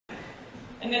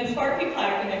And then Sparky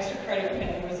plaque and extra credit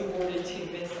pin was awarded to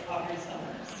Miss Audrey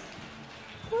Summers.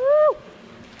 Woo!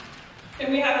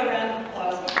 Can we have a round of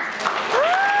applause?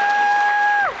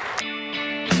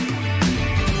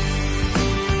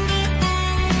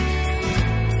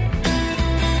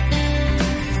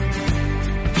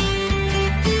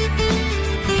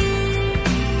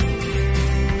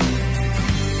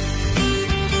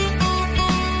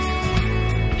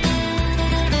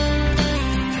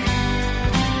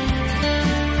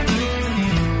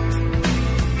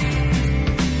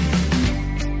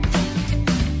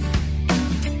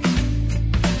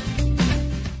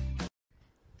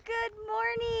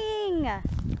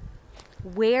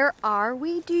 Where are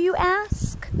we, do you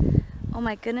ask? Oh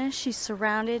my goodness, she's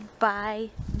surrounded by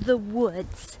the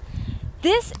woods.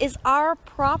 This is our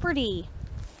property.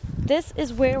 This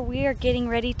is where we are getting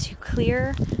ready to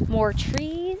clear more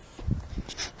trees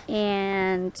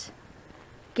and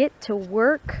get to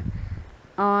work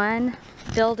on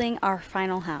building our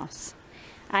final house.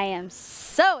 I am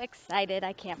so excited,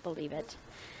 I can't believe it.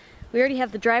 We already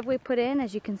have the driveway put in,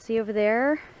 as you can see over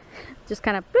there. Just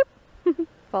kind of boop.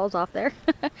 Falls off there.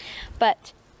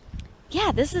 But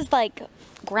yeah, this is like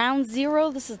ground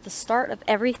zero. This is the start of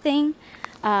everything.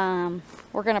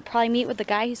 We're gonna probably meet with the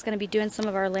guy who's gonna be doing some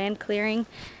of our land clearing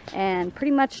and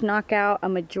pretty much knock out a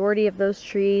majority of those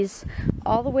trees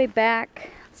all the way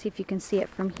back. Let's see if you can see it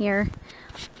from here.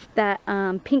 That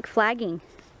pink flagging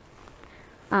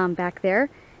back there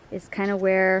is kind of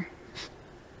where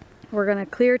we're gonna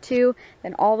clear to,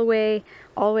 then all the way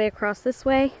across this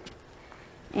way,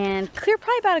 and clear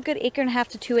probably about a good 1.5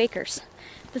 to 2 acres.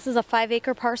 This is a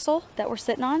 5-acre parcel that we're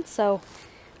sitting on, so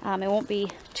it won't be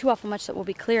too awful much that we'll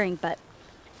be clearing, but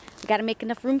we got to make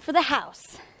enough room for the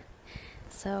house.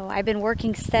 So I've been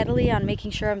working steadily on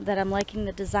making sure that I'm liking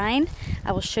the design.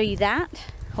 I will show you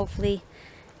that. Hopefully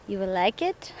you will like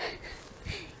it.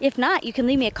 If not, you can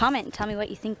leave me a comment and tell me what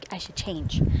you think I should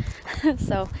change.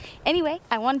 So anyway,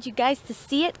 I wanted you guys to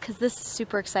see it because this is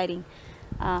super exciting.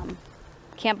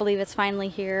 Can't believe it's finally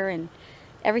here and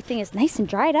everything is nice and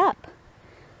dried up.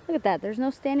 Look at that, there's no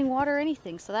standing water or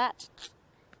anything, so that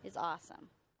is awesome.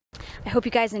 I hope you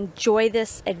guys enjoy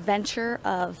this adventure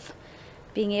of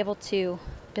being able to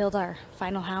build our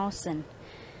final house and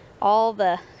all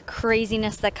the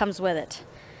craziness that comes with it.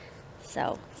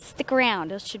 So stick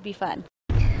around, it should be fun.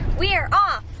 We are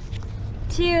off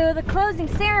to the closing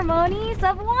ceremonies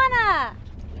of Awana.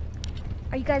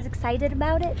 Are you guys excited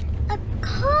about it? Of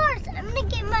course! I'm gonna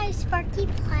get my Sparky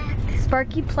plaque.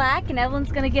 Sparky plaque, and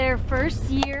Evelyn's gonna get her first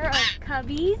year of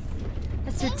cubbies,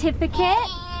 a certificate,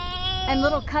 and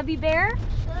little cubby bear.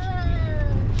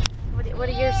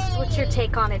 What's your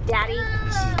take on it, Daddy?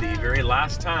 This is the very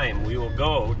last time we will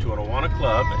go to an Awana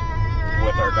club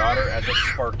with our daughter as a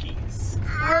Sparky.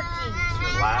 Sparky. It's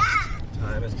her last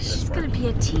time as a Sparky. She's gonna be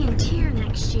a TNTer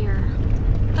next year.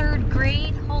 3rd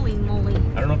grade, holy moly.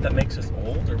 I don't know if that makes us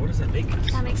old or what does that make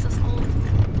us? That makes us old.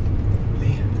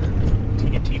 Man,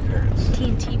 TNT parents.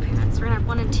 TNT parents. We're gonna have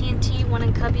one in TNT, one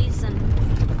in Cubbies, and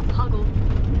a Puggle.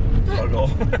 Puggle.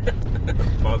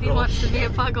 Puggle. If he wants to be a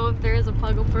Puggle, if there is a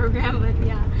Puggle program, but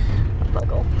yeah, a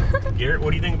Puggle. Garrett, what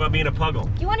do you think about being a Puggle?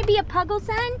 Do you want to be a Puggle,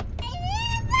 son?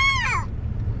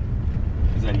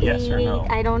 Is that yes or no?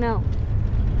 I don't know.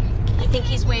 I think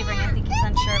he's wavering. I think he's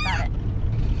unsure about it.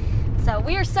 So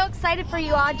we are so excited for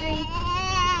you, Audrey,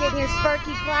 getting your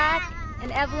Sparky plaque,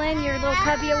 and Evelyn, your little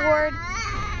Cubby award.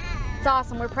 It's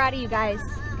awesome. We're proud of you guys.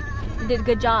 You did a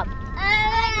good job.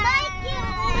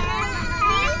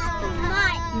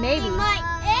 Maybe.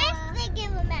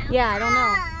 Yeah, I don't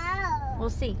know. We'll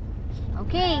see.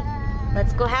 Okay,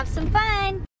 let's go have some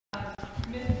fun.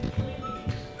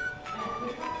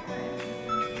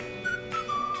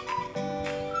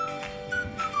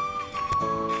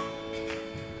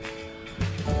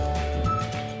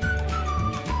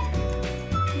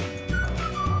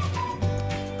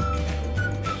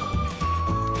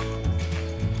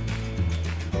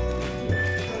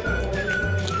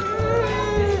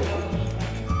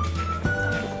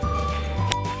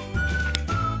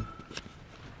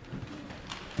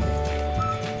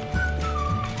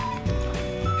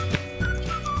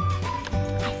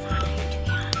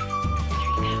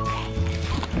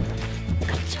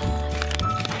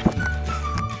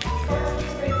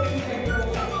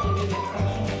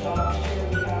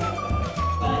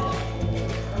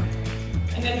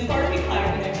 And then Sparky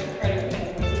plaque and extra credit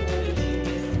pin was awarded to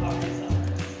Miss Audrey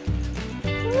Summers.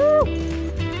 Woo!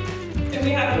 Can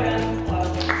we have a round of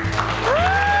applause?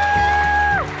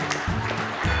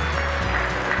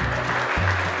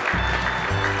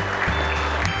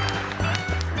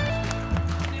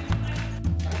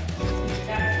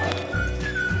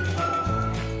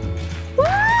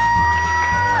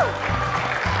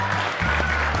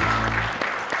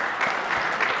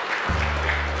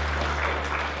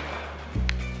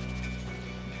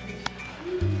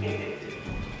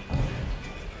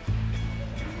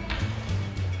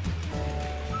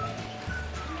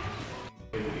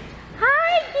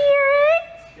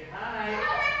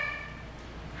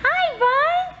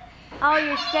 Oh,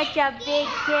 you're such a big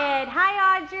kid.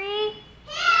 Hi, Audrey.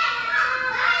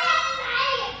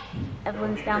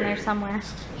 Evelyn's down there somewhere.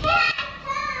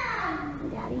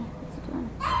 Daddy, what's he doing?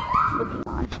 Looking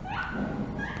on.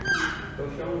 Go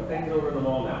show them things over in the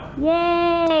mall now. Yay!